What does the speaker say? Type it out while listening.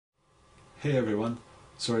Hey everyone,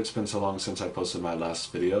 sorry it's been so long since I posted my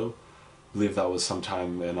last video. I believe that was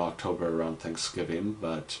sometime in October around Thanksgiving,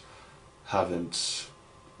 but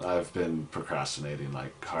I've been procrastinating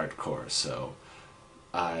like hardcore, so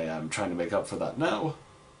I am trying to make up for that now.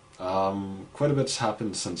 Quite a bit's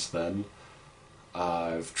happened since then.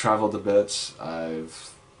 I've traveled a bit,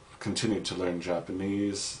 I've continued to learn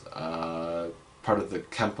Japanese, part of the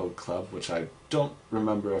Kempo Club, which I don't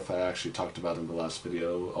remember if I actually talked about in the last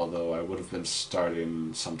video, although I would have been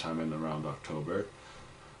starting sometime in around October.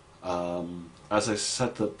 As I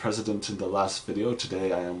set the precedent in the last video,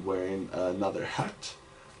 today I am wearing another hat.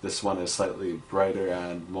 This one is slightly brighter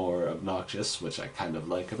and more obnoxious, which I kind of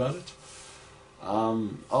like about it.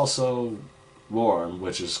 Also warm,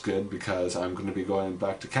 which is good because I'm going to be going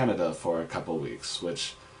back to Canada for a couple weeks,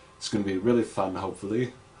 which is going to be really fun,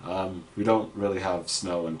 hopefully. We don't really have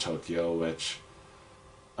snow in Tokyo, which,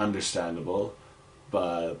 understandable,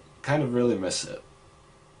 but kind of really miss it.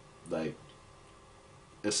 Like,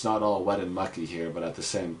 it's not all wet and mucky here, but at the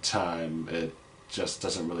same time, it just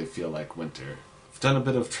doesn't really feel like winter. I've done a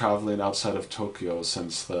bit of traveling outside of Tokyo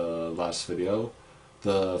since the last video.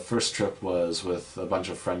 The first trip was with a bunch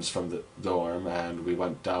of friends from the dorm, and we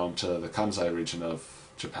went down to the Kansai region of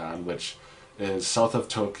Japan, which is south of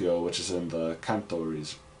Tokyo, which is in the Kanto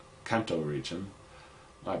region.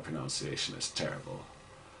 My pronunciation is terrible.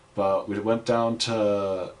 But we went down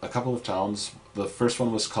to a couple of towns. The first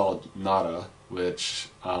one was called Nara, which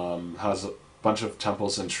has a bunch of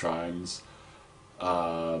temples and shrines.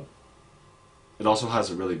 It also has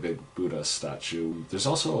a really big Buddha statue. There's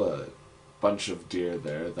also a bunch of deer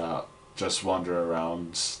there that just wander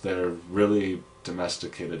around. They're really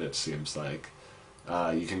domesticated, it seems like.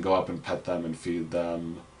 You can go up and pet them and feed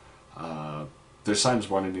them. There's signs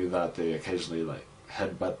warning you that they occasionally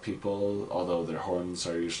headbutt people, although their horns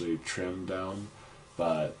are usually trimmed down.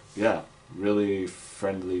 But yeah, really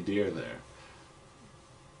friendly deer there.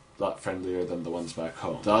 A lot friendlier than the ones back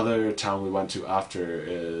home. The other town we went to after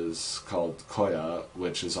is called Koya,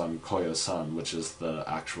 which is on Koya-san, which is the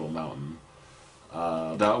actual mountain.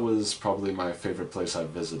 That was probably my favorite place I've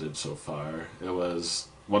visited so far. It was,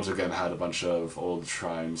 once again, had a bunch of old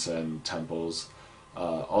shrines and temples.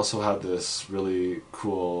 Also had this really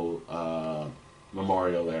cool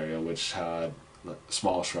memorial area which had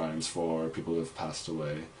small shrines for people who have passed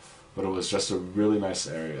away. But it was just a really nice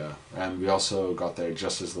area, and we also got there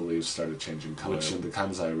just as the leaves started changing color, which in the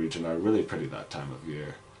Kansai region are really pretty that time of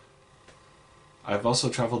year. I've also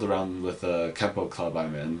traveled around with the Kempo Club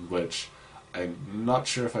I'm in, which I'm not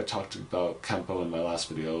sure if I talked about Kempo in my last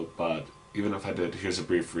video, but even if I did, here's a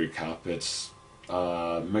brief recap. It's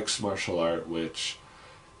mixed martial art which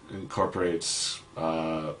incorporates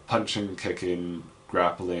punching, kicking,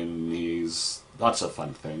 grappling, knees, lots of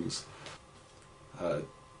fun things.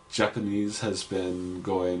 Japanese has been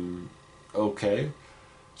going okay.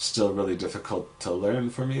 Still really difficult to learn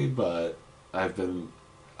for me, but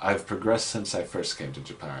I've progressed since I first came to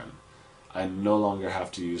Japan. I no longer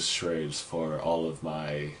have to use charades for all of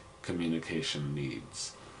my communication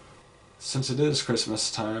needs. Since it is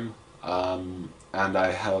Christmas time, and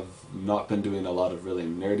I have not been doing a lot of really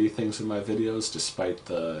nerdy things in my videos despite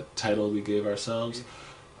the title we gave ourselves,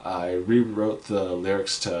 I rewrote the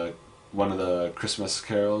lyrics to one of the Christmas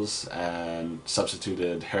carols and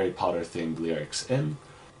substituted Harry Potter themed lyrics in.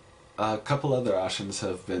 A couple other Ashins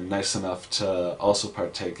have been nice enough to also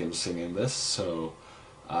partake in singing this, so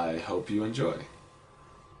I hope you enjoy.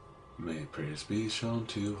 May praise be shown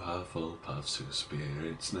to Hufflepuffs whose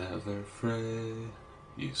spirits never fray.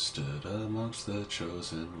 You stood amongst the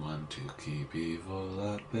chosen one to keep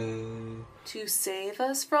evil at bay. To save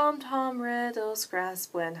us from Tom Riddle's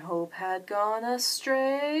grasp when hope had gone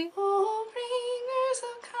astray. Oh, bringers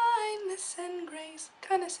of kindness and grace,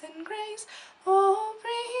 kindness and grace. Oh,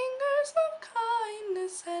 bringers of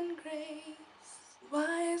kindness and grace.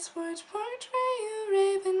 Wise words portray you,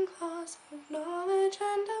 Ravenclaws of knowledge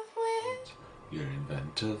and of wit. Your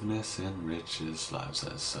inventiveness enriches lives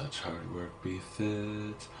as such hard work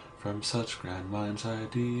befits. From such grand minds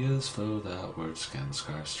ideas flow that words can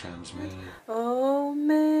scarce transmit. Oh,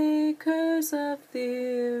 makers of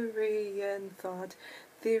theory and thought,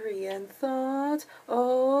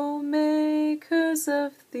 oh, makers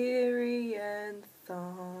of theory and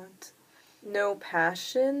thought. No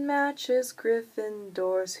passion matches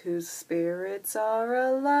Gryffindors whose spirits are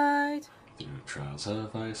alight. Through trials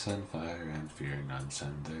of ice and fire and fear none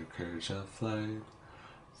send their courage of flight.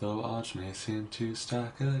 Though odds may seem to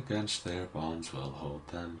stack against their bonds will hold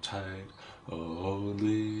them tight. Oh,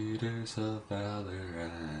 leaders of valor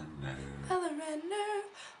and nerve. Valor and nerve,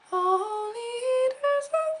 oh, leaders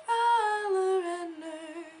of valor and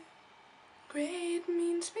nerve.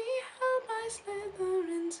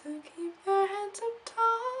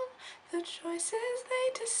 the choices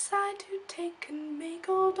they decide to take can make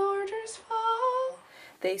old orders fall.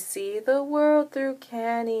 They see the world through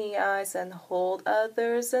canny eyes and hold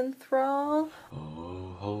others in thrall.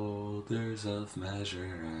 Oh, holders of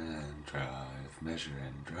measure and drive, measure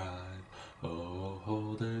and drive. Oh,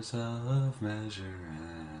 holders of measure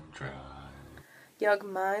and drive.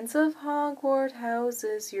 Young minds of Hogwarts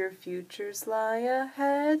houses, your futures lie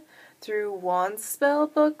ahead. Through wands, spell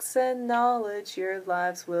books, and knowledge, your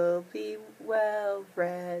lives will be well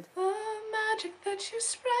read. The magic that you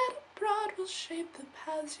spread abroad will shape the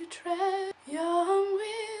paths you tread. Young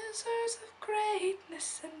wizards of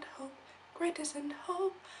greatness and hope, greatness and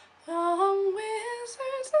hope. Young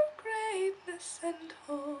wizards of greatness and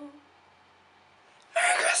hope.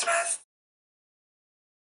 Merry Christmas!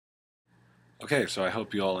 Okay, so I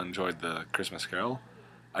hope you all enjoyed the Christmas Carol.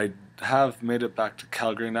 I have made it back to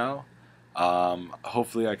Calgary now.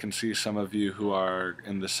 Hopefully I can see some of you who are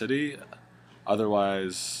in the city.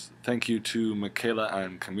 Otherwise, thank you to Michaela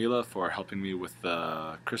and Camila for helping me with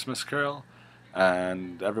the Christmas Carol.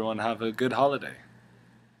 And everyone have a good holiday.